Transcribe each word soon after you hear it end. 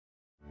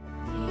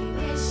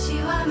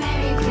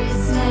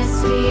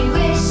Christmas. We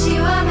wish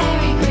you a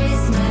Merry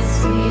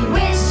Christmas. We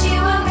wish you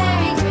a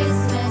Merry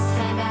Christmas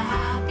and a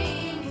Happy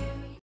New Year.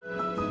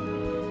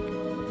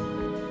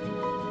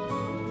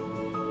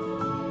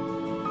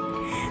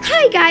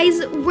 Hi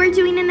guys, we're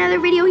doing another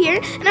video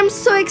here, and I'm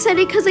so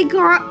excited because I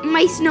got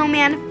my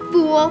snowman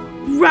full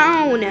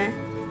grown.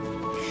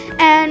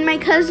 And my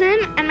cousin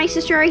and my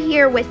sister are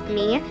here with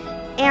me,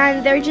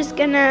 and they're just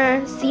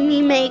gonna see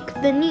me make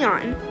the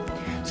neon.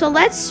 So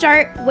let's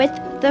start with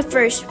the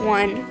first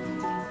one.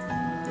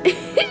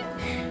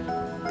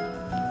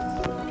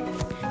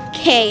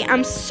 Okay,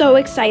 I'm so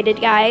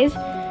excited, guys.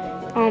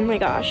 Oh my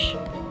gosh.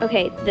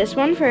 Okay, this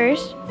one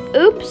first.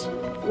 Oops.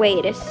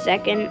 Wait a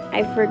second.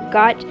 I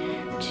forgot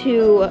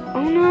to...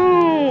 Oh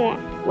no.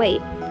 Wait.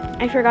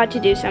 I forgot to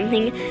do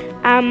something.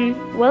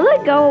 Will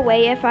it go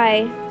away if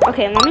I...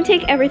 Okay, let me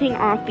take everything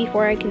off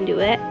before I can do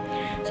it.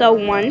 So,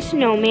 one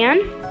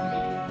snowman.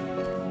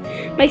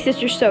 My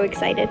sister's so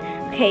excited.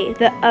 Okay,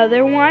 the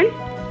other one.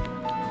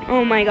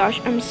 Oh my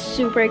gosh, I'm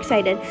super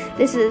excited.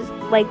 This is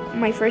like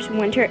my first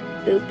winter...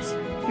 Oops.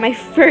 My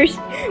first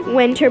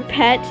winter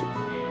pet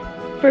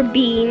for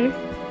being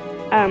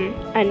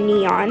a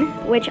neon,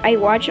 which I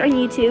watched on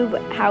YouTube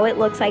how it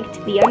looks like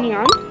to be a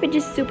neon, which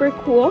is super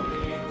cool.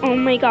 Oh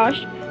my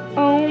gosh.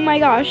 Oh my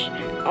gosh.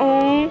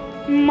 Oh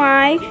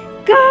my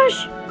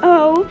gosh.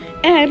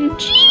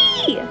 OMG.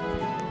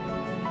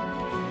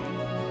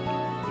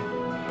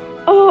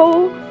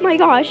 Oh my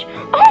gosh.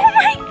 Oh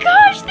my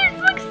gosh. This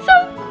looks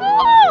so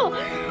cool.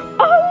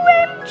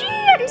 OMG.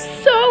 I'm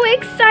so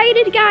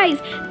excited,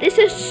 guys. This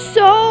is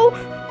so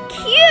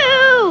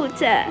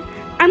cute.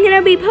 I'm going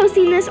to be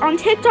posting this on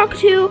TikTok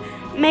too.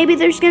 Maybe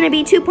there's going to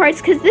be 2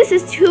 parts because this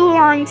is too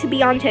long to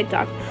be on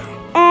TikTok.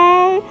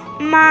 Oh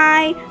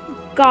my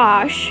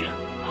gosh.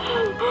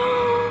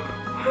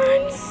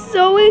 I'm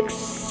so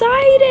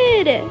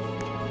excited.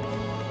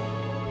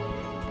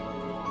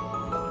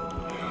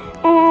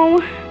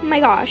 Oh my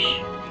gosh.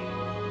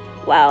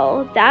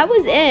 Well, that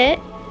was it.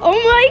 Oh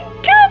my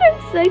god,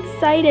 I'm so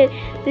excited.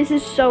 This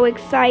is so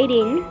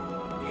exciting.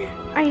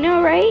 I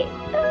know, right?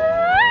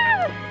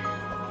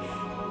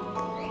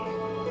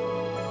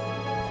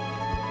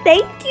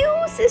 Thank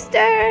you,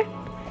 sister.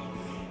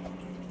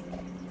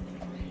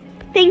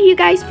 Thank you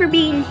guys for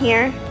being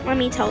here. Let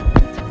me tell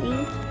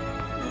you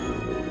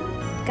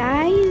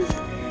guys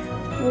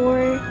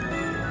for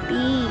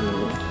being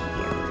here.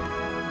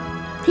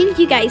 Thank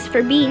you guys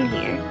for being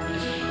here.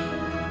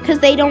 Because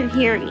they don't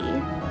hear me.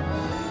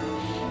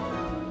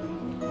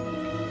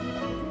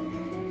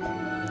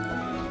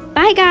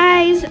 Bye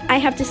guys. I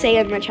have to say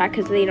in the chat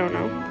because they don't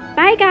know.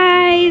 Bye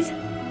guys.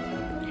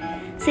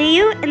 See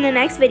you in the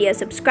next video.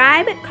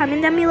 Subscribe,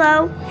 comment down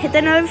below, hit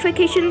the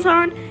notifications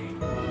on,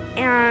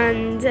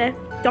 and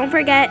don't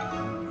forget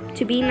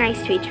to be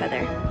nice to each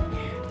other.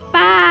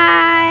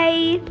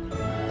 Bye!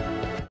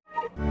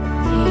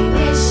 We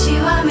wish you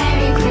a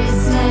Merry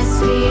Christmas.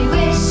 We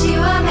wish